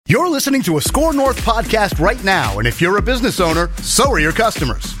You're listening to a Score North podcast right now, and if you're a business owner, so are your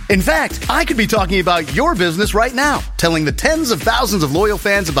customers. In fact, I could be talking about your business right now, telling the tens of thousands of loyal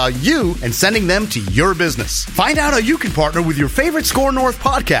fans about you and sending them to your business. Find out how you can partner with your favorite Score North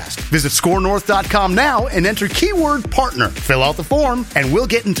podcast. Visit scorenorth.com now and enter keyword partner. Fill out the form, and we'll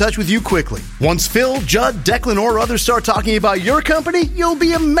get in touch with you quickly. Once Phil, Judd, Declan, or others start talking about your company, you'll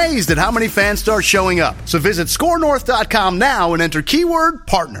be amazed at how many fans start showing up. So visit scorenorth.com now and enter keyword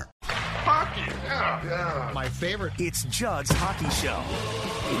partner. Hockey, yeah. My favorite. It's Judd's Hockey Show.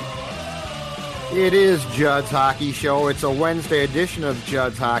 It is Judd's Hockey Show. It's a Wednesday edition of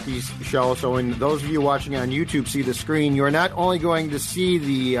Judd's Hockey Show. So when those of you watching on YouTube see the screen, you're not only going to see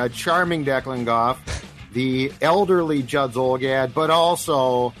the charming Declan Goff, the elderly Judd Zolgad, but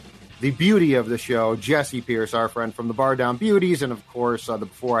also the beauty of the show, Jesse Pierce, our friend from the Bar Down Beauties, and of course the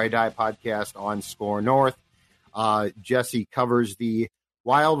Before I Die podcast on Score North. Jesse covers the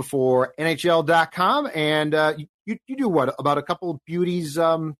Wild for NHL.com, and you do what, about a couple of beauties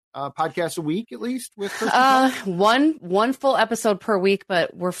podcasts a week at least with one full episode per week,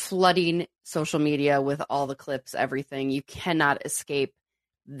 but we're flooding social media with all the clips, everything. You cannot escape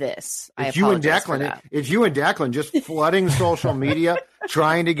this. It's you and Declan just flooding social media,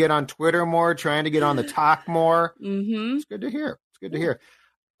 trying to get on Twitter more, trying to get on the talk more. Mm-hmm. It's good to hear.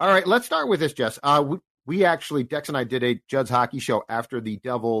 All right, let's start with this, Jess. We actually, Dex and I did a Judd's Hockey Show after the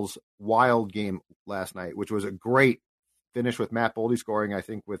Devils Wild game last night, which was a great finish with Matt Boldy scoring, I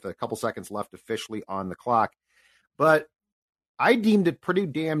think, with a couple seconds left officially on the clock. But I deemed it pretty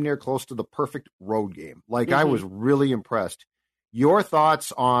damn near close to the perfect road game. I was really impressed. Your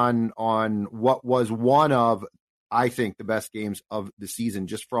thoughts on what was one of, I think, the best games of the season,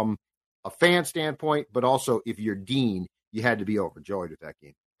 just from a fan standpoint, but also if you're Dean, you had to be overjoyed with that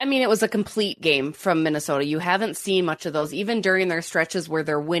game. I mean, it was a complete game from Minnesota. You haven't seen much of those, even during their stretches where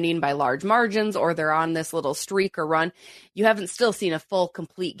they're winning by large margins or they're on this little streak or run. You haven't still seen a full,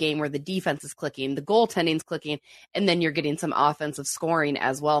 complete game where the defense is clicking, the goaltending's clicking, and then you're getting some offensive scoring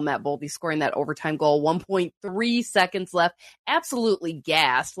as well. Matt Boldy scoring that overtime goal, 1.3 seconds left, absolutely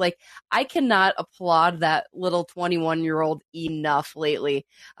gassed. I cannot applaud that little 21-year-old enough lately.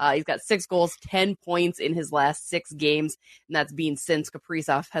 He's got 6 goals, 10 points in his last 6 games, and that's been since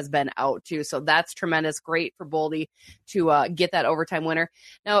Kaprizov has been out too. So that's tremendous. Great for Boldy to get that overtime winner.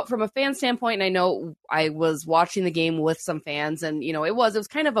 Now, from a fan standpoint, and I know I was watching the game with some fans, and it was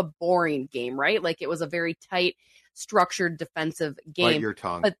kind of a boring game, right? It was a very tight, structured defensive game. Bite your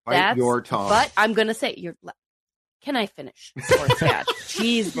tongue. But I'm going to say, can I finish?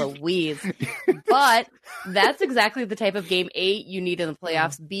 Jeez Louise. But that's exactly the type of game, A, you need in the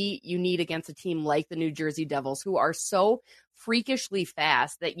playoffs, B, you need against a team like the New Jersey Devils, who are so freakishly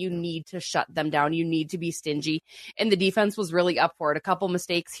fast that you need to shut them down. You need to be stingy. And the defense was really up for it. A couple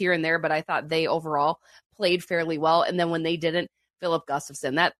mistakes here and there, but I thought they overall played fairly well. And then when they didn't, Philip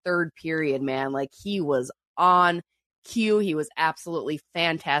Gustafsson, that third period, man, he was on cue. He was absolutely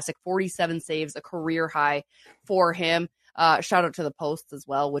fantastic. 47 saves, a career high for him. Shout out to the Posts as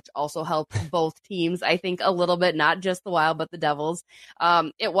well, which also helped both teams, I think, a little bit, not just the Wild, but the Devils.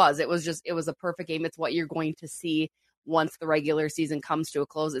 It was a perfect game. It's what you're going to see once the regular season comes to a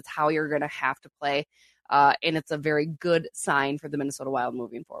close. It's how you're going to have to play. And it's a very good sign for the Minnesota Wild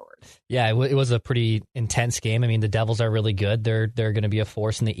moving forward. Yeah, it was a pretty intense game. I mean, the Devils are really good. They're going to be a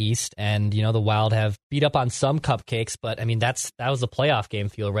force in the East. And, the Wild have beat up on some cupcakes. But, I mean, that was a playoff game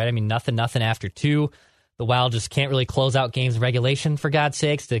feel, right? I mean, nothing after 2. The Wild just can't really close out games in regulation, for God's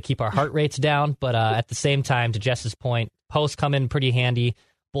sakes, to keep our heart rates down. But at the same time, to Jess's point, posts come in pretty handy.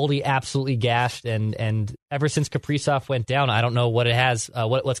 Boldy absolutely gashed, and ever since Kaprizov went down, I don't know what it has,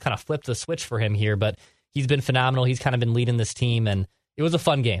 what's kind of flipped the switch for him here, but he's been phenomenal. He's kind of been leading this team, and it was a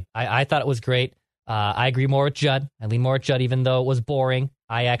fun game. I thought it was great. I agree more with Judd. I lean more with Judd, even though it was boring.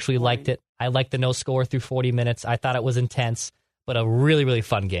 I actually liked it. I liked the no score through 40 minutes. I thought it was intense, but a really, really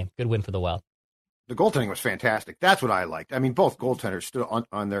fun game. Good win for the Wild. The goaltending was fantastic. That's what I liked. I mean, both goaltenders stood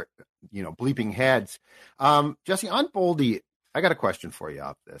on their, bleeping heads. Jesse, on Boldy, I got a question for you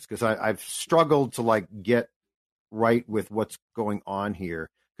off this, because I've struggled to get right with what's going on here,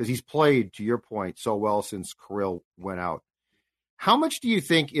 because he's played, to your point, so well since Kirill went out. How much do you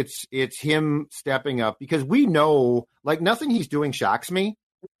think it's him stepping up? Because we know, nothing he's doing shocks me.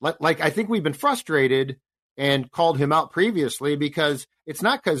 I think we've been frustrated and called him out previously, because it's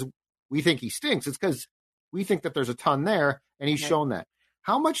not because we think he stinks. It's because we think that there's a ton there, and he's shown that.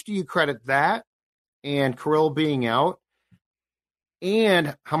 How much do you credit that and Kirill being out?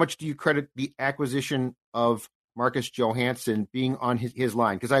 And how much do you credit the acquisition of Marcus Johansson being on his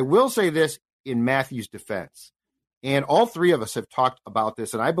line? Because I will say this in Matthews' defense. and all three of us have talked about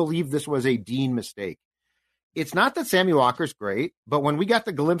this, and I believe this was a Dean mistake. It's not that Sammy Walker's great, but when we got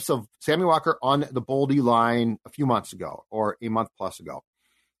the glimpse of Sammy Walker on the Boldy line a few months ago or a month plus ago,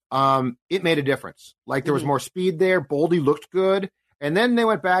 it made a difference. Like there was more speed there. Boldy looked good. And then he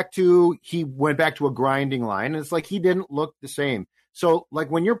went back to a grinding line. And it's like he didn't look the same. So like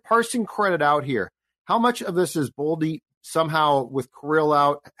when you're parsing credit out here, how much of this is Boldy somehow with Kirill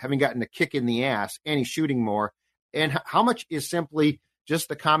out having gotten a kick in the ass and he's shooting more? And how much is simply just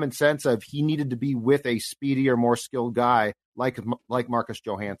the common sense of he needed to be with a speedier, more skilled guy like Marcus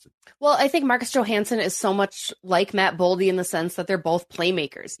Johansson? Well, I think Marcus Johansson is so much like Matt Boldy in the sense that they're both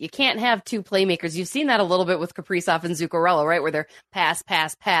playmakers. You can't have two playmakers. You've seen that a little bit with Kaprizov and Zuccarello, right? Where they're pass.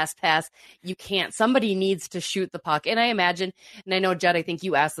 You can't. Somebody needs to shoot the puck. And I imagine, and I know, Judd, I think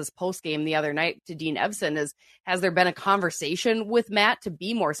you asked this post game the other night to Dean Evason, has there been a conversation with Matt to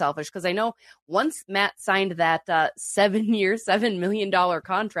be more selfish? Because I know once Matt signed that 7-year, $7 million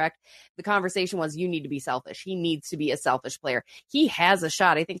contract, the conversation was, you need to be selfish. He needs to be a selfish player. He has a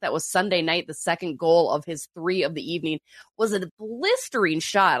shot. I think that was Sunday night. The second goal of his 3 of the evening was a blistering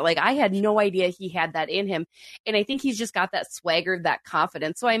shot. Like, I had no idea he had that in him. And I think he's just got that swagger, that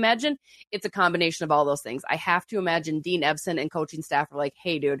confidence. So I imagine it's a combination of all those things. I have to imagine Dean Evason and coaching staff are like,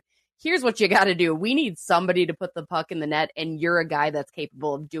 hey, dude, here's what you got to do. We need somebody to put the puck in the net, and you're a guy that's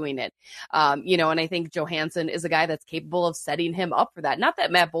capable of doing it. And I think Johansson is a guy that's capable of setting him up for that. Not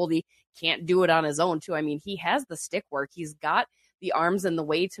that Matt Boldy can't do it on his own, too. I mean, he has the stick work. He's got the arms and the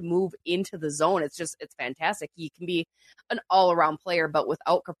way to move into the zone. It's fantastic. He can be an all-around player, but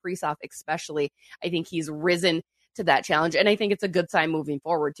without Kaprizov especially, I think he's risen to that challenge. And I think it's a good sign moving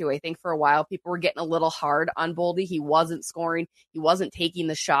forward too. I think for a while people were getting a little hard on Boldy. He wasn't scoring. He wasn't taking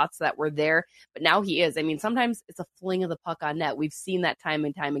the shots that were there, but now he is. I mean, sometimes it's a fling of the puck on net. We've seen that time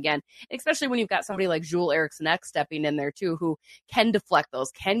and time again, especially when you've got somebody like Jules Eriksson stepping in there too, who can deflect those,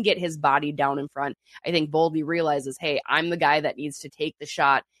 can get his body down in front. I think Boldy realizes, hey, I'm the guy that needs to take the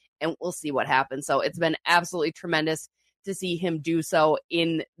shot, and we'll see what happens. So it's been absolutely tremendous to see him do so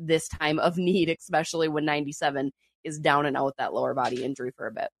in this time of need, especially when 97 is down and out with that lower body injury for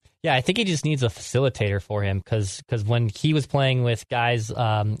a bit. Yeah, I think he just needs a facilitator for him because when he was playing with guys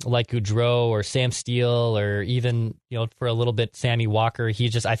like Goudreau or Sam Steele or even, for a little bit, Sammy Walker, I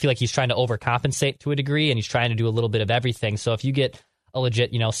feel like he's trying to overcompensate to a degree and he's trying to do a little bit of everything. So if you get a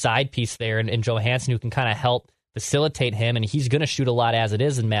legit, side piece there and Johansson who can kind of help facilitate him, and he's going to shoot a lot as it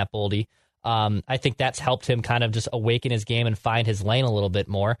is in Matt Boldy, I think that's helped him kind of just awaken his game and find his lane a little bit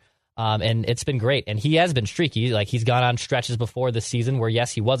more. And it's been great. And he has been streaky. Like, he's gone on stretches before this season where,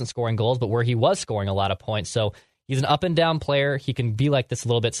 yes, he wasn't scoring goals, but where he was scoring a lot of points. So he's an up and down player. He can be like this a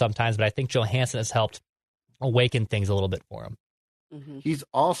little bit sometimes, but I think Johansson has helped awaken things a little bit for him. Mm-hmm. He's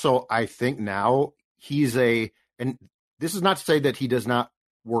also, I think now, and this is not to say that he does not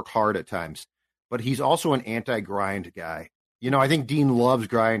work hard at times, but he's also an anti-grind guy. I think Dean loves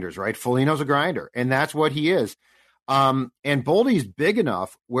grinders, right? Foligno's a grinder, and that's what he is. And Boldy's big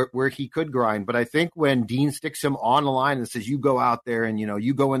enough where he could grind, but I think when Dean sticks him on the line and says, you go out there and,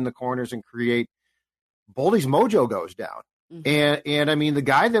 you go in the corners and create, Boldy's mojo goes down. Mm-hmm. And I mean, the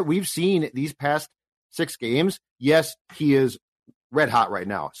guy that we've seen these past 6 games, yes, he is red hot right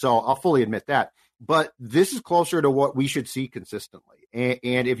now. So I'll fully admit that, but this is closer to what we should see consistently.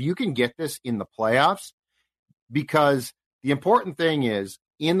 And if you can get this in the playoffs, because the important thing is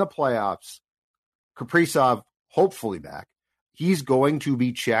in the playoffs, Kaprizov, hopefully back, he's going to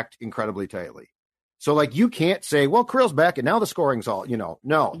be checked incredibly tightly. So, you can't say, well, Kirill's back and now the scoring's all,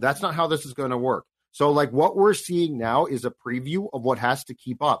 no, that's not how this is going to work. So, what we're seeing now is a preview of what has to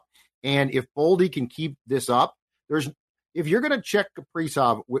keep up. And if Boldy can keep this up, if you're going to check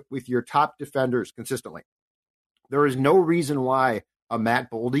Kaprizov with your top defenders consistently, there is no reason why a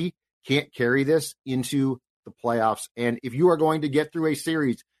Matt Boldy can't carry this into the playoffs. And if you are going to get through a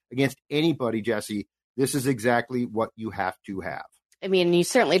series against anybody, Jesse, this is exactly what you have to have. I mean, you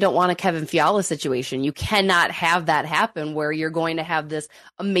certainly don't want a Kevin Fiala situation. You cannot have that happen where you're going to have this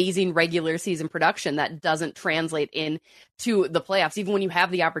amazing regular season production that doesn't translate into the playoffs, even when you have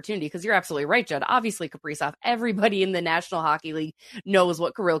the opportunity, because you're absolutely right, Judd. Obviously, Kaprizov, everybody in the National Hockey League knows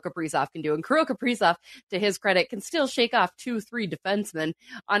what Kirill Kaprizov can do. And Kirill Kaprizov, to his credit, can still shake off 2-3 defensemen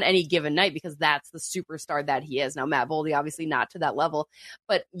on any given night because that's the superstar that he is. Now, Matt Boldy, obviously not to that level,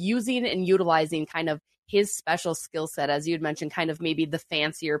 but using and utilizing kind of his special skill set, as you'd mentioned, kind of maybe the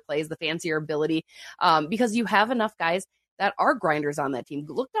fancier plays, the fancier ability, because you have enough guys that are grinders on that team.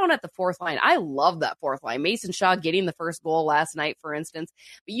 Look down at the fourth line. I love that fourth line. Mason Shaw getting the first goal last night, for instance.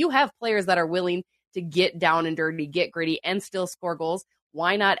 But you have players that are willing to get down and dirty, get gritty, and still score goals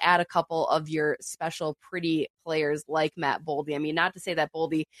why not add a couple of your special pretty players like Matt Boldy? I mean, not to say that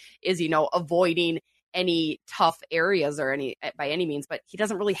Boldy is, avoiding any tough areas or by any means, but he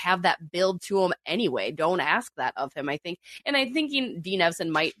doesn't really have that build to him anyway. Don't ask that of him, I think. And I'm thinking Dean Evson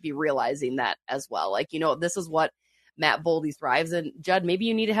might be realizing that as well. Like, this is what Matt Boldy thrives in. Judd, maybe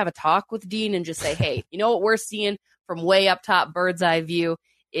you need to have a talk with Dean and just say, hey, what we're seeing from way up top, bird's eye view,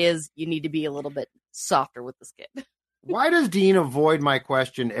 is you need to be a little bit softer with this kid. Why does Dean avoid my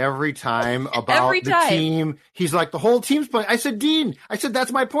question every time about the team? He's like, the whole team's playing. I said, Dean,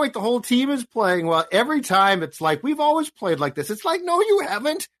 that's my point. The whole team is playing well. Every time it's like, we've always played like this. It's like, no, you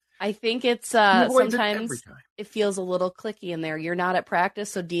haven't. I think it's sometimes it feels a little clicky in there. You're not at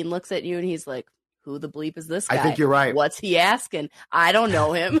practice, so Dean looks at you and he's like, who the bleep is this guy? I think you're right. What's he asking? I don't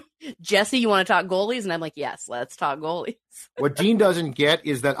know him. Jesse, you want to talk goalies? And I'm like, yes, let's talk goalies. What Dean doesn't get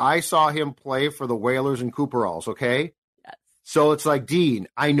is that I saw him play for the Whalers and Cooperalls, okay? Yes. So it's like, Dean,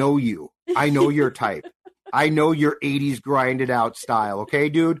 I know you. I know your type. I know your 80s grinded out style, okay,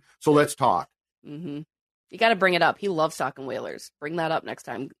 dude? So let's talk. Mm-hmm. You got to bring it up. He loves talking Whalers. Bring that up next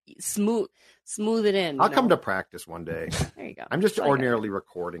time. Smooth it in. I'll come to practice one day. There you go. I'm just ordinarily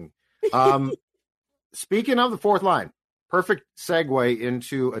recording. Speaking of the fourth line, perfect segue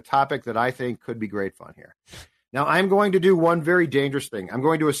into a topic that I think could be great fun here. Now, I'm going to do one very dangerous thing. I'm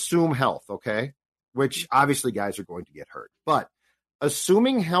going to assume health, okay? Which obviously guys are going to get hurt. But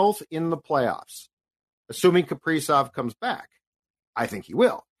assuming health in the playoffs, assuming Kaprizov comes back, I think he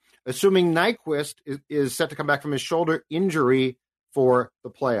will. Assuming Nyquist is set to come back from his shoulder injury for the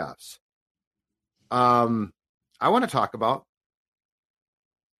playoffs. I want to talk about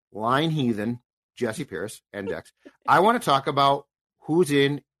line heathen, Jesse Pierce and Dex. I want to talk about who's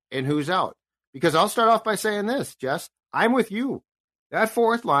in and who's out. Because I'll start off by saying this, Jess. I'm with you. That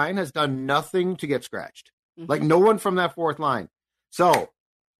fourth line has done nothing to get scratched. Mm-hmm. Like no one from that fourth line. So,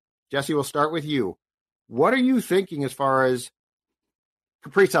 Jesse, we'll start with you. What are you thinking as far as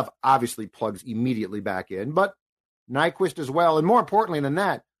Kaprizov obviously plugs immediately back in, but Nyquist as well? And more importantly than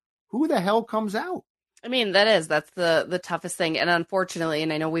that, who the hell comes out? I mean, that's the toughest thing. And unfortunately,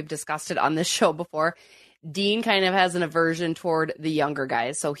 and I know we've discussed it on this show before, Dean kind of has an aversion toward the younger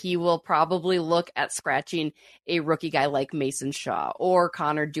guys. So he will probably look at scratching a rookie guy like Mason Shaw or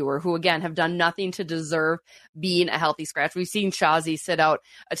Connor Dewar, who again have done nothing to deserve being a healthy scratch. We've seen Shawzy sit out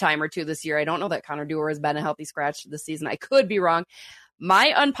a time or two this year. I don't know that Connor Dewar has been a healthy scratch this season. I could be wrong.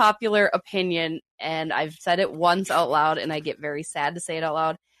 My unpopular opinion, and I've said it once out loud, and I get very sad to say it out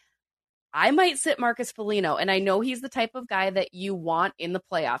loud, I might sit Marcus Foligno, and I know he's the type of guy that you want in the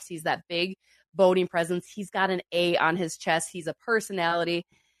playoffs. He's that big boating presence. He's got an A on his chest. He's a personality.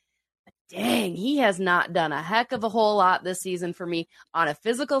 But dang, he has not done a heck of a whole lot this season for me on a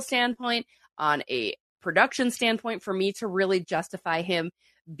physical standpoint, on a production standpoint, for me to really justify him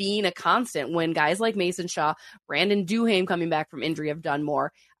being a constant when guys like Mason Shaw, Brandon Duhaime coming back from injury have done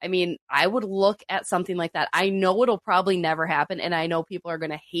more. I mean, I would look at something like that. I know it'll probably never happen, and I know people are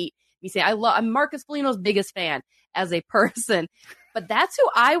going to hate me saying I'm Marcus Foligno's biggest fan as a person, but that's who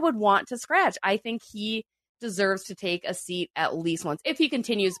I would want to scratch. I think he deserves to take a seat at least once if he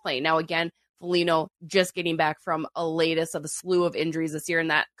continues playing. Now, again, Foligno just getting back from a latest of a slew of injuries this year,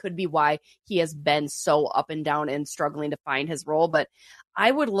 and that could be why he has been so up and down and struggling to find his role. But I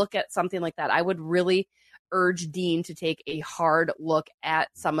would look at something like that. I would really urge Dean to take a hard look at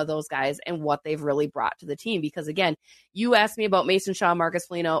some of those guys and what they've really brought to the team. Because again, you asked me about Mason Shaw, Marcus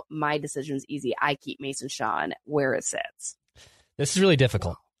Foligno, my decision's easy. I keep Mason Shaw and where it sits. This is really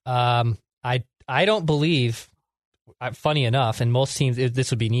difficult. I don't believe, funny enough, and most teams, this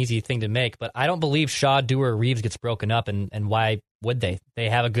would be an easy thing to make, but I don't believe Shaw, Dewar, Reeves gets broken up, and why would they? They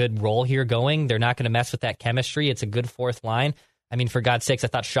have a good role here going. They're not going to mess with that chemistry. It's a good fourth line. I mean, for God's sakes, I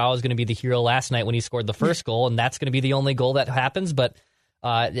thought Shaw was going to be the hero last night when he scored the first goal, and that's going to be the only goal that happens, but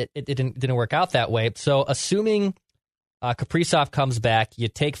it didn't work out that way. So assuming Kaprizov comes back, you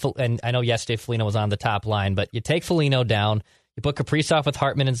take, and I know yesterday Foligno was on the top line, but you take Foligno down, you put Kaprizov with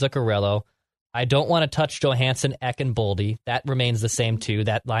Hartman and Zuccarello. I don't want to touch Johansson, Eck, and Boldy. That remains the same too.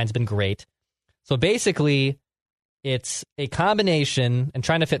 That line's been great. So basically, it's a combination and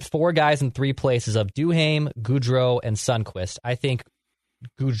trying to fit four guys in three places of Duhaime, Gaudreau, and Sundqvist. I think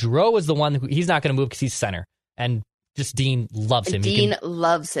Gaudreau is the one who he's not going to move because he's center, and just Dean loves him. Dean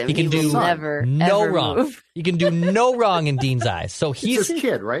loves him. He can do never no ever wrong. Move. You can do no wrong in Dean's eyes. So he's his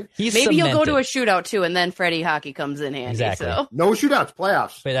kid, right? He's maybe cemented. He'll go to a shootout too, and then Freddie Hockey comes in handy. Exactly. So. No shootouts,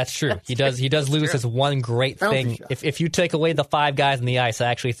 playoffs. But that's true. He does lose his one great thing. If you take away the five guys on the ice, I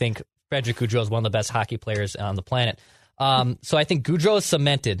actually think Frederick Gaudreau is one of the best hockey players on the planet. So I think Gaudreau is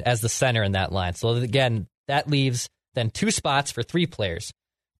cemented as the center in that line. So again, that leaves then 2 spots for 3 players.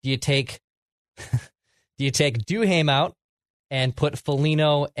 Do you take Duhaime out and put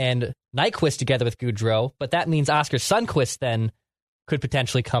Foligno and Nyquist together with Gaudreau? But that means Oscar Sundqvist then could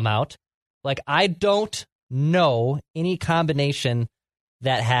potentially come out. Like, I don't know any combination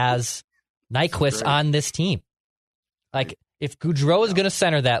that has Nyquist on this team. Like, if Gaudreau is going to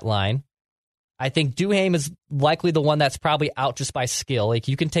center that line, I think Duhaime is likely the one that's probably out just by skill. Like,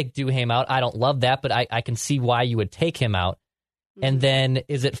 you can take Duhaime out. I don't love that, but I can see why you would take him out. And then,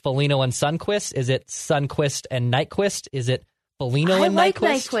 is it Foligno and Sundqvist? Is it Sundqvist and Nyquist? Is it Foligno and Nyquist? I like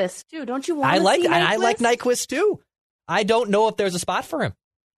Nyquist, too. Don't you want to see Nyquist? I like Nyquist, too. I don't know if there's a spot for him.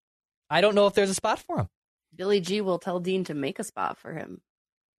 Billy G will tell Dean to make a spot for him.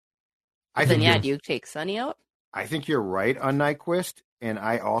 Do you take Sonny out? I think you're right on Nyquist, and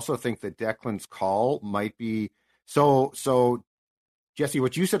I also think that Declan's call might be so. Jesse,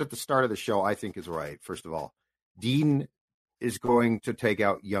 what you said at the start of the show, I think is right. First of all, Dean is going to take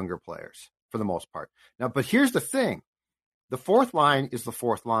out younger players for the most part. Now, but here's the thing: the fourth line is the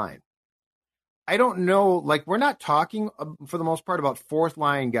fourth line. I don't know, like, we're not talking for the most part about fourth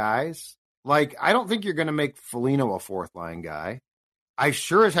line guys. Like, I don't think you're going to make Foligno a fourth line guy. I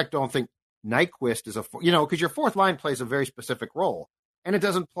sure as heck don't think Nyquist is because your fourth line plays a very specific role, and it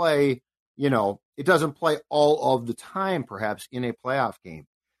doesn't play all of the time, perhaps, in a playoff game.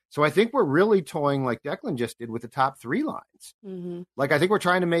 So I think we're really toying like Declan just did with the top 3 lines. Mm-hmm. Like, I think we're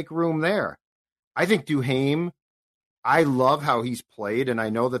trying to make room there. I think Duhaime, I love how he's played, and I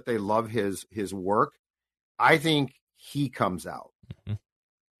know that they love his work. I think he comes out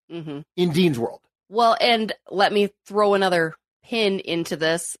in Dean's world. Well, and let me throw another pin into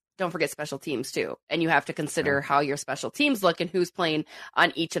this. Don't forget special teams, too. And you have to consider how your special teams look and who's playing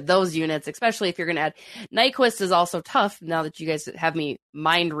on each of those units, especially if you're going to add. Nyquist is also tough now that you guys have me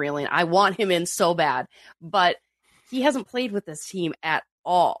mind reeling. I want him in so bad, but he hasn't played with this team at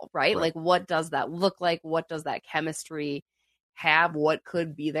all, right? Like, what does that look like? What does that chemistry have? What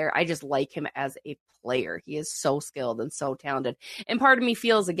could be there? I just like him as a player. He is so skilled and so talented. And part of me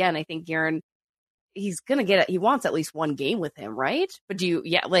feels, again, I think Guerin, he's going to get it. He wants at least one game with him, right? But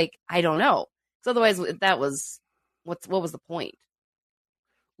I don't know. Because otherwise, what was the point?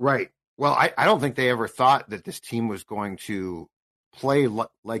 Right. Well, I don't think they ever thought that this team was going to play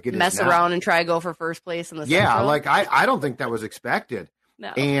like it mess is now. around and try to go for first place in the Central. Central. Like I don't think that was expected. No.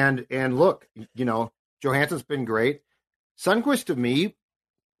 And look, Johansson's been great. Sundqvist, to me,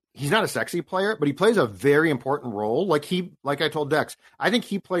 he's not a sexy player, but he plays a very important role. Like I told Dex, I think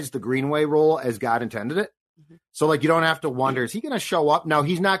he plays the Greenway role as God intended it. Mm-hmm. So, like, you don't have to wonder, is he going to show up? Now,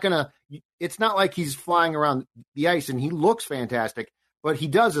 he's not going to, it's not like he's flying around the ice, and he looks fantastic, but he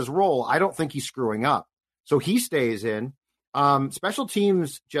does his role. I don't think he's screwing up. So he stays in. Special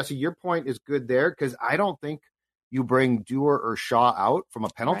teams, Jesse, your point is good there, because I don't think you bring Dewar or Shaw out from a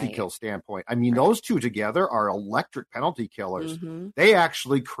penalty kill standpoint. I mean, those two together are electric penalty killers. Mm-hmm. They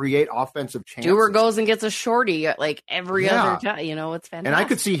actually create offensive chances. Dewar goes and gets a shorty like every other time. It's fantastic. And I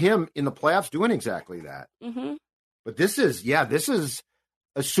could see him in the playoffs doing exactly that. Mm-hmm. But this is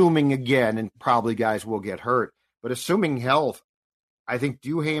assuming, again, and probably guys will get hurt, but assuming health, I think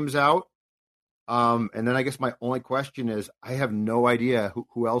Duhaime's out. And then I guess my only question is, I have no idea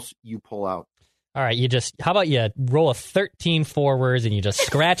who else you pull out. All right, how about you roll a 13 forwards and you just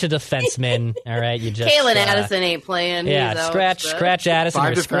scratch a defenseman? All right, you just Kalen Addison ain't playing. Yeah, scratch Addison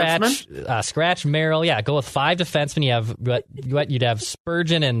or scratch Merrill. Yeah, go with 5 defensemen. You'd have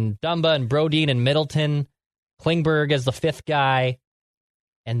Spurgeon and Dumba and Brodin and Middleton, Klingberg as the 5th guy,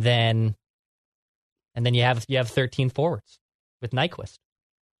 and then you have 13 forwards with Nyquist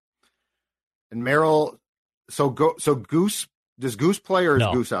and Merrill. So Goose. Does Goose play or is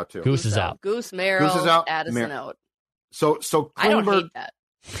Goose out too? Goose is out. Goose, Merrill, Goose is out. Addison out. So Klingberg, I don't hate that.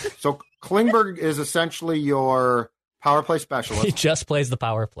 So Klingberg is essentially your power play specialist. He just plays the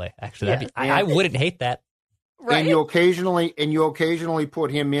power play. Actually, I wouldn't hate that. Right? And you occasionally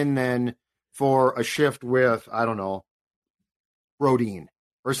put him in then for a shift with, I don't know, Brodin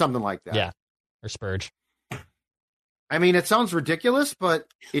or something like that. Yeah, or Spurge. I mean, it sounds ridiculous, but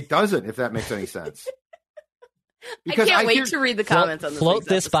it doesn't. If that makes any sense. Because I can't wait to read the comments on this. Float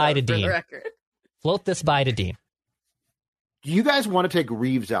this by to Dean. Float this by to Dean. Do you guys want to take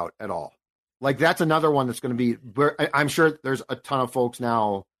Reeves out at all? Like, that's another one that's going to be. I'm sure there's a ton of folks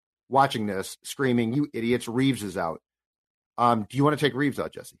now watching this screaming, "You idiots! Reeves is out." Do you want to take Reeves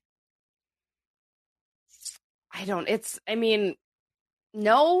out, Jesse? I don't.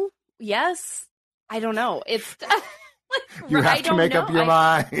 No. Yes. I don't know. It's. You have to make up your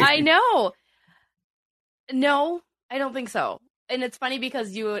mind. I know. No, I don't think so. And it's funny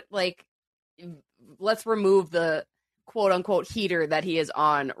because let's remove the quote unquote heater that he is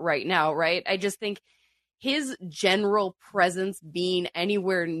on right now, right? I just think his general presence being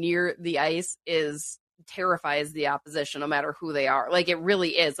anywhere near the ice terrifies the opposition, no matter who they are. Like, it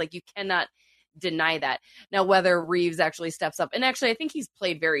really is. Like, you cannot deny that. Now, whether Reeves actually steps up, and actually I think he's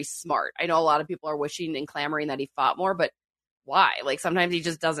played very smart. I know a lot of people are wishing and clamoring that he fought more, but why? Like, sometimes he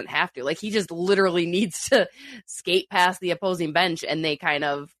just doesn't have to. Like, he just literally needs to skate past the opposing bench and they kind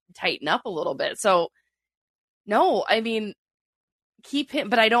of tighten up a little bit. So no, I mean, keep him,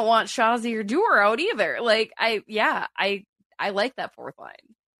 but I don't want Shazi or Dewar out either. Like, I like that fourth line.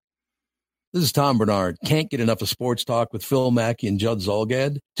 This is Tom Bernard. Can't get enough of sports talk with Phil Mackey and Judd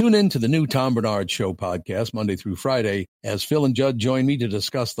Zolgad? Tune in to the new Tom Bernard Show podcast Monday through Friday as Phil and Judd join me to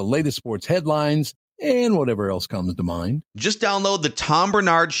discuss the latest sports headlines and whatever else comes to mind. Just download the Tom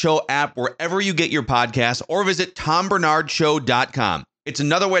Bernard Show app wherever you get your podcasts or visit tombernardshow.com. It's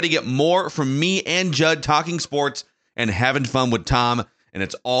another way to get more from me and Judd talking sports and having fun with Tom, and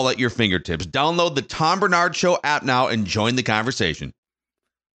it's all at your fingertips. Download the Tom Bernard Show app now and join the conversation.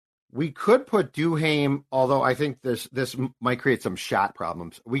 We could put Duhaime, although I think this might create some shot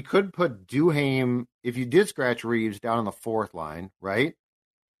problems. We could put Duhaime, if you did scratch Reeves, down on the fourth line, right?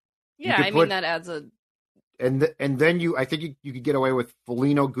 Yeah, I mean, that adds a... And then I think you could get away with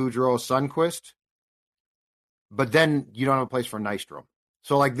Foligno, Goudreau, Sundqvist, but then you don't have a place for Nystrom.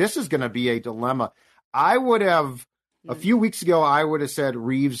 So, like, this is going to be a dilemma. I would have, a few weeks ago, I would have said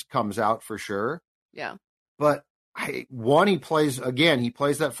Reeves comes out for sure. Yeah. But he plays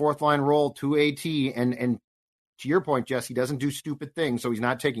that fourth line role to AT, and to your point, Jess, he doesn't do stupid things, so he's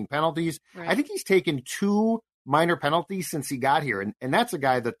not taking penalties. Right. I think he's taken 2 minor penalties since he got here, and that's a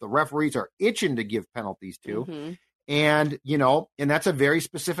guy that the referees are itching to give penalties to. Mm-hmm. And, and that's a very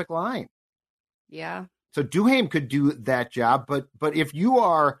specific line. Yeah. So Duhaime could do that job, but if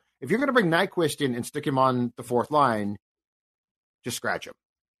you're going to bring Nyquist in and stick him on the fourth line, just scratch him.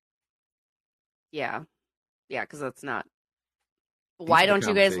 Yeah. Yeah, because that's not. Why don't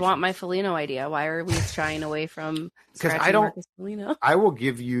you guys want my Foligno idea? Why are we shying away from scratching Marcus Foligno? I will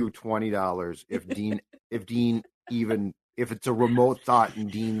give you $20 if it's a remote thought in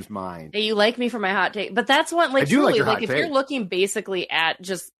Dean's mind. Hey, you like me for my hot take, but that's what, like, truly, like, if you're looking basically at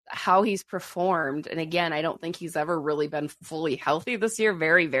just how he's performed, and again, I don't think he's ever really been fully healthy this year.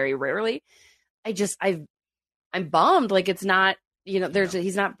 Very, very rarely. I'm bummed. Like, it's not.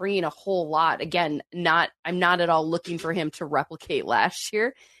 He's not bringing a whole lot. Again, I'm not at all looking for him to replicate last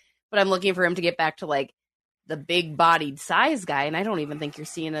year, but I'm looking for him to get back to, like, the big bodied size guy. And I don't even think you're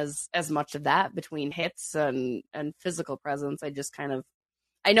seeing as much of that between hits and physical presence. I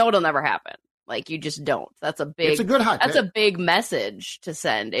know it'll never happen. Like, you just don't. That's a big message to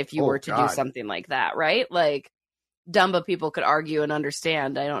send if you were to do something like that, right? Like, Dumba people could argue and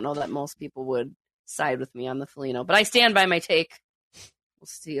understand. I don't know that most people would side with me on the Foligno, but I stand by my take. We'll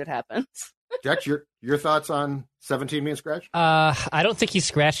see what happens. Jack, your thoughts on 17 being scratched? I don't think he's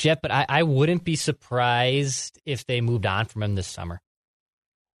scratched yet, but I wouldn't be surprised if they moved on from him this summer.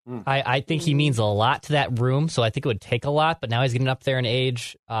 I think he means a lot to that room, so I think it would take a lot, but now he's getting up there in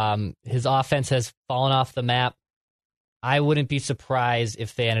age. His offense has fallen off the map. I wouldn't be surprised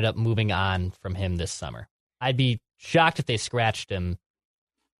if they ended up moving on from him this summer. I'd be shocked if they scratched him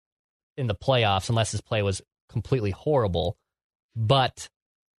in the playoffs unless his play was completely horrible. But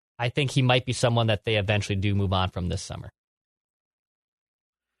I think he might be someone that they eventually do move on from this summer.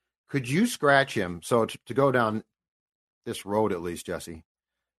 Could you scratch him? So to go down this road, at least, Jesse,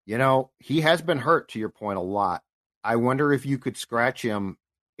 he has been hurt, to your point, a lot. I wonder if you could scratch him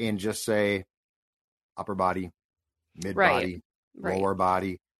and just say upper body, mid body, lower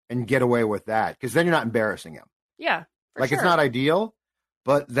body, and get away with that. Because then you're not embarrassing him. Yeah. It's not ideal,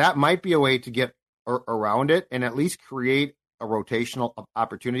 but that might be a way to get around it and at least create a rotational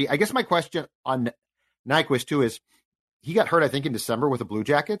opportunity. I guess my question on Nyquist too is he got hurt, I think, in December with the Blue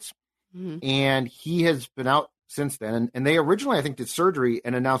Jackets, and he has been out since then. And they originally, I think, did surgery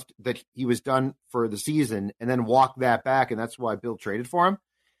and announced that he was done for the season and then walked that back. And that's why Bill traded for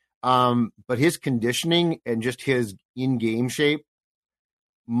him. But his conditioning and just his in-game shape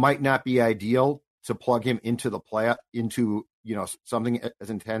might not be ideal to plug him into something as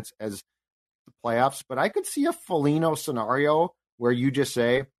intense as the playoffs. But I could see a Foligno scenario where you just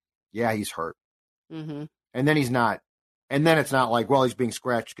say, yeah, he's hurt. Mm-hmm. And then he's not. And then it's not like, well, he's being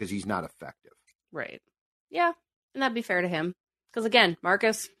scratched because he's not effective. Right. Yeah. And that'd be fair to him. Because again,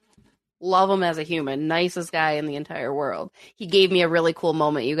 Marcus, love him as a human. Nicest guy in the entire world. He gave me a really cool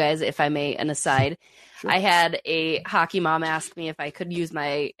moment, you guys, if I may, an aside. Sure. I had a hockey mom ask me if I could use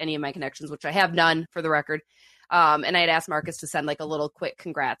any of my connections, which I have none, for the record. And I had asked Marcus to send like a little quick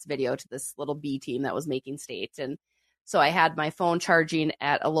congrats video to this little B team that was making state. And So I had my phone charging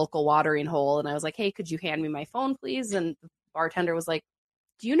at a local watering hole, and I was like, hey, could you hand me my phone, please? And the bartender was like,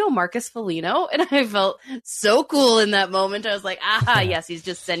 do you know Marcus Foligno? And I felt so cool in that moment. I was like, yes, he's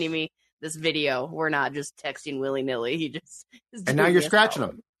just sending me this video. We're not just texting willy-nilly. He just is and now you're scratching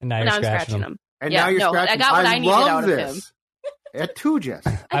him. And now you're scratching him. And now you're scratching him. I got what I needed out of him. At 2, Jess.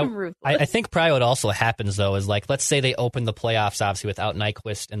 I'm ruthless. I think probably what also happens, though, is like, let's say they open the playoffs, obviously, without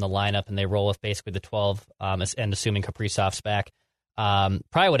Nyquist in the lineup, and they roll with basically the 12, and assuming Kaprizov's back.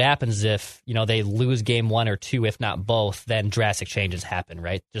 Probably what happens is if, they lose game 1 or 2, if not both, then drastic changes happen,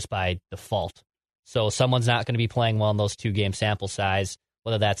 right? Just by default. So someone's not going to be playing well in those 2-game sample size,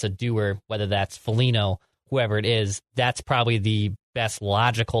 whether that's a Dewar, whether that's Foligno, whoever it is. That's probably the best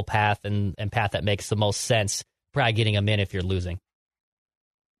logical path and path that makes the most sense. Probably getting them in if you're losing.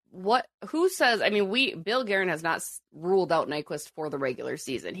 Who says? I mean, Bill Guerin has not ruled out Nyquist for the regular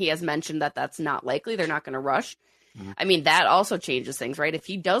season. He has mentioned that that's not likely. They're not going to rush. Mm-hmm. I mean, that also changes things, right? If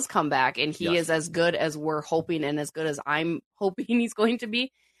he does come back and he is as good as we're hoping and as good as I'm hoping he's going to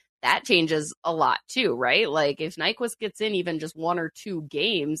be, that changes a lot too, right? Like if Nyquist gets in even just 1 or 2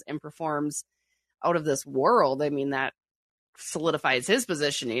 games and performs out of this world, I mean, that solidifies his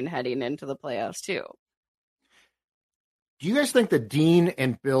positioning heading into the playoffs too. Do you guys think that Dean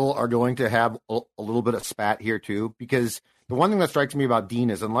and Bill are going to have a little bit of spat here too? Because the one thing that strikes me about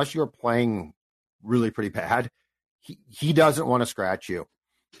Dean is unless you're playing really pretty bad, he doesn't want to scratch you.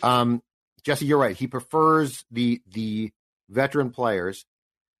 Jesse, you're right. He prefers the veteran players,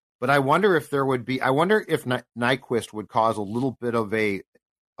 but I wonder if Nyquist would cause a little bit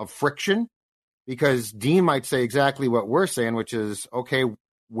of friction, because Dean might say exactly what we're saying, which is, okay,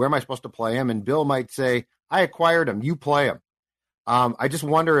 where am I supposed to play him? And Bill might say, I acquired him, you play him. I just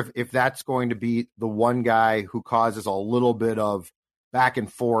wonder if that's going to be the one guy who causes a little bit of back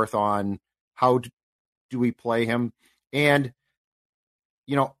and forth on how do we play him. And,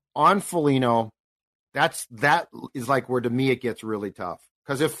 on Foligno, that is like where to me it gets really tough.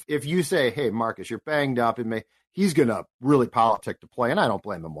 Because if you say, hey, Marcus, you're banged up, he's going to really politic to play, and I don't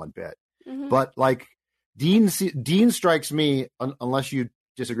blame him one bit. Mm-hmm. But like Dean strikes me, unless you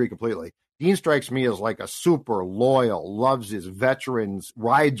disagree completely, Dean strikes me as like a super loyal, loves his veterans,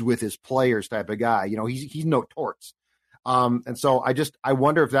 rides with his players type of guy. He's no torts. And so I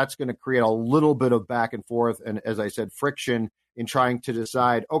wonder if that's going to create a little bit of back and forth. And as I said, friction in trying to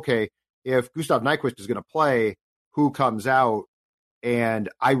decide, okay, if Gustav Nyquist is going to play, who comes out? And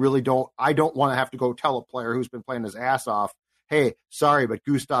I don't want to have to go tell a player who's been playing his ass off, hey, sorry, but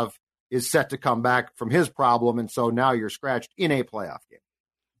Gustav is set to come back from his problem. And so now you're scratched in a playoff game.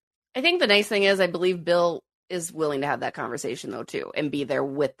 I think the nice thing is I believe Bill is willing to have that conversation, though, too, and be there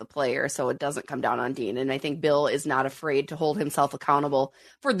with the player so it doesn't come down on Dean. And I think Bill is not afraid to hold himself accountable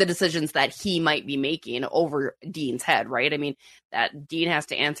for the decisions that he might be making over Dean's head, right? I mean, that Dean has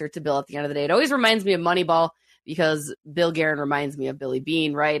to answer to Bill at the end of the day. It always reminds me of Moneyball because Bill Guerin reminds me of Billy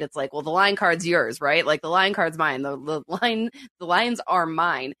Beane, right? It's like, well, the line card's yours, right? Like the line card's mine. The lines are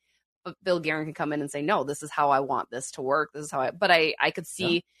mine. But Bill Guerin can come in and say, no, this is how I want this to work. This is how but I could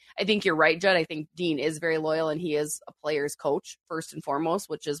see, yeah. I think you're right, Judd. I think Dean is very loyal and he is a player's coach first and foremost,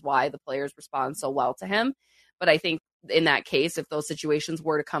 which is why the players respond so well to him. But I think in that case, if those situations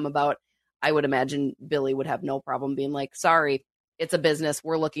were to come about, I would imagine Billy would have no problem being like, sorry, it's a business.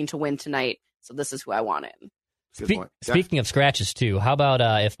 We're looking to win tonight. So this is who I want in. Speaking of scratches, too, how about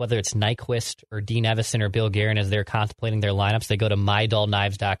if whether it's Nyquist or Dean Evison or Bill Guerin, as they're contemplating their lineups, they go to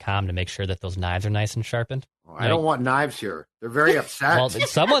mydullknives.com to make sure that those knives are nice and sharpened? I don't want knives here. They're very upset. Well,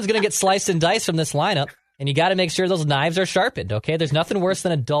 someone's going to get sliced and diced from this lineup, and you got to make sure those knives are sharpened, okay? There's nothing worse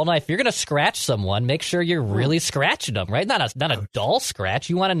than a dull knife. If you're going to scratch someone, make sure you're really scratching them, right? Not a dull scratch.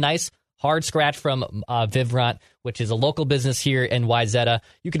 You want a nice hard scratch from Vivrant, which is a local business here in Wyzetta.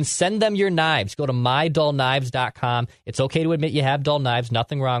 You can send them your knives. Go to mydullknives.com. It's okay to admit you have dull knives.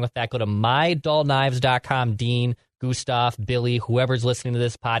 Nothing wrong with that. Go to mydullknives.com. Dean, Gustav, Billy, whoever's listening to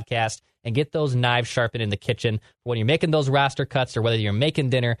this podcast, and get those knives sharpened in the kitchen. When you're making those roster cuts or whether you're making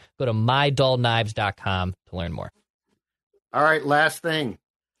dinner, go to mydullknives.com to learn more. All right, last thing.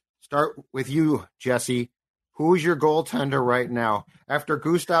 Start with you, Jesse. Who's your goaltender right now? After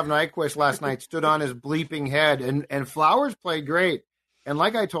Gustav Nyquist last night stood on his bleeping head, and Flowers played great. And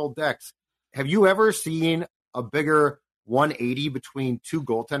like I told Dex, have you ever seen a bigger 180 between two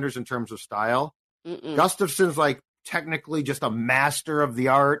goaltenders in terms of style? Mm-mm. Gustafson's like technically just a master of the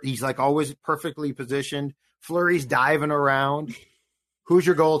art. He's like always perfectly positioned. Fleury's diving around. Who's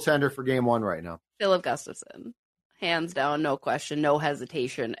your goaltender for game one right now? Philip Gustafson. hands down, no question, no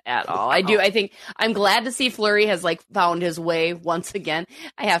hesitation at all. I think I'm glad to see Fleury has like found his way once again.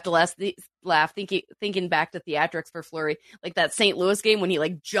 I have to laugh thinking back to theatrics for Fleury, like that St. Louis game when he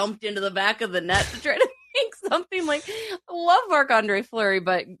like jumped into the back of the net to try to make something. Like, I love Marc-Andre Fleury,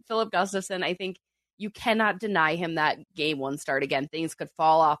 but Philip Gustafsson, I think you cannot deny him that game one start. Again, things could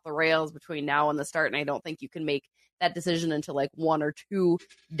fall off the rails between now and the start, and I don't think you can make that decision until like 1 or 2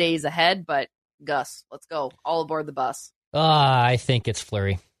 days ahead. But Gus, let's go. All aboard the bus. I think it's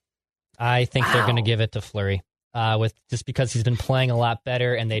Fleury. I think they're going to give it to Fleury. Just because he's been playing a lot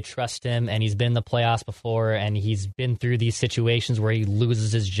better and they trust him, and he's been in the playoffs before, and he's been through these situations where he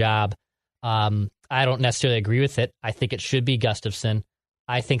loses his job. I don't necessarily agree with it. I think it should be Gustafsson.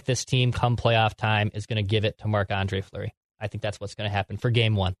 I think this team, come playoff time, is going to give it to Marc-Andre Fleury. I think that's what's going to happen for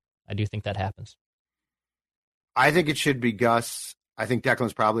game one. I do think that happens. I think it should be Gus. I think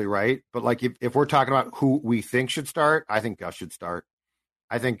Declan's probably right. But like if we're talking about who we think should start, I think Gus should start.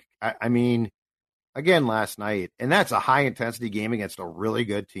 I mean, again, last night, and that's a high-intensity game against a really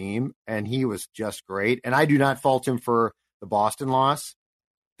good team, and he was just great. And I do not fault him for the Boston loss.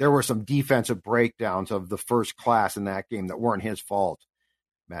 There were some defensive breakdowns of the first class in that game that weren't his fault.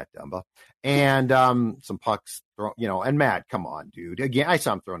 Matt Dumba, and some pucks thrown, and Matt, come on, dude. Again, I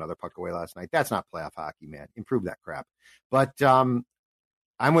saw him throw another puck away last night. That's not playoff hockey, man. Improve that crap. But I'm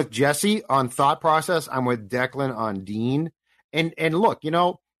with Jesse on thought process. I'm with Declan on Dean. And look,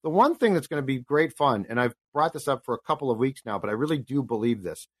 the one thing that's going to be great fun, and I've brought this up for a couple of weeks now, but I really do believe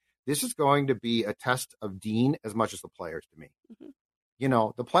this. This is going to be a test of Dean as much as the players to me.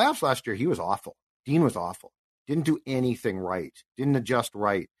 Mm-hmm. The playoffs last year, he was awful. Dean was awful. Didn't do anything right. Didn't adjust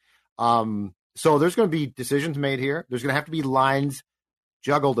right. So there's going to be decisions made here. There's going to have to be lines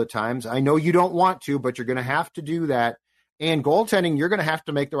juggled at times. I know you don't want to, but you're going to have to do that. And goaltending, you're going to have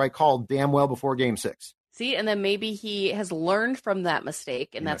to make the right call damn well before game 6. See, and then maybe he has learned from that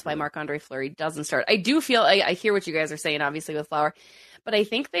mistake, and that's why Marc-Andre Fleury doesn't start. I do feel, I hear what you guys are saying, obviously, with Flower, but I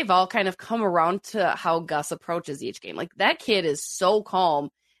think they've all kind of come around to how Gus approaches each game. Like, that kid is so calm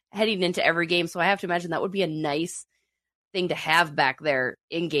heading into every game. So I have to imagine that would be a nice thing to have back there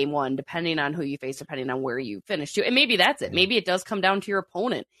in game one, depending on who you face, depending on where you finish to. And maybe that's it. Maybe it does come down to your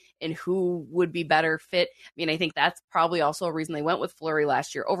opponent and who would be better fit. I mean, I think that's probably also a reason they went with Fleury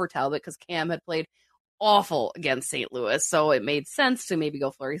last year over Talbot, because Cam had played awful against St. Louis. So it made sense to maybe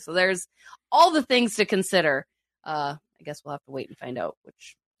go Fleury. So there's all the things to consider. I guess we'll have to wait and find out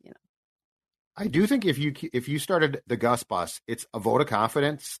which, I do think if you started the Gus bus, it's a vote of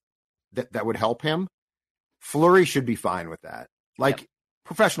confidence that would help him. Fleury should be fine with that. Like,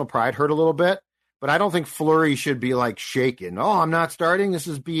 professional pride hurt a little bit, but I don't think Fleury should be like shaken. Oh, I'm not starting. This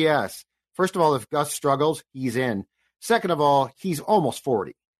is BS. First of all, if Gus struggles, he's in. Second of all, he's almost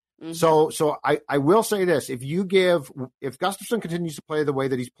 40. Mm-hmm. So I will say this: if Gustafsson continues to play the way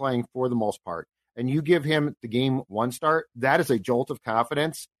that he's playing for the most part, and you give him the game one start, that is a jolt of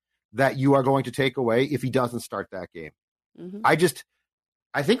confidence that you are going to take away if he doesn't start that game. Mm-hmm.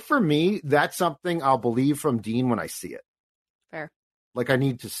 I think for me, that's something I'll believe from Dean when I see it. Fair. Like, I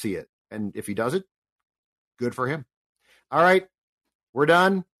need to see it. And if he does it, good for him. All right, we're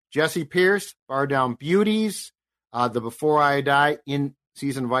done. Jesse Pierce, Bar Down Beauties, the Before I Die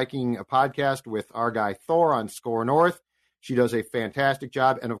in-season Viking podcast with our guy Thor on Score North. She does a fantastic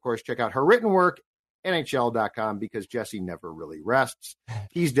job. And, of course, check out her written work, NHL.com, because Jesse never really rests.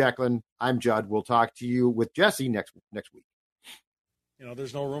 He's Declan. I'm Judd. We'll talk to you with Jesse next week.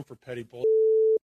 There's no room for petty bull.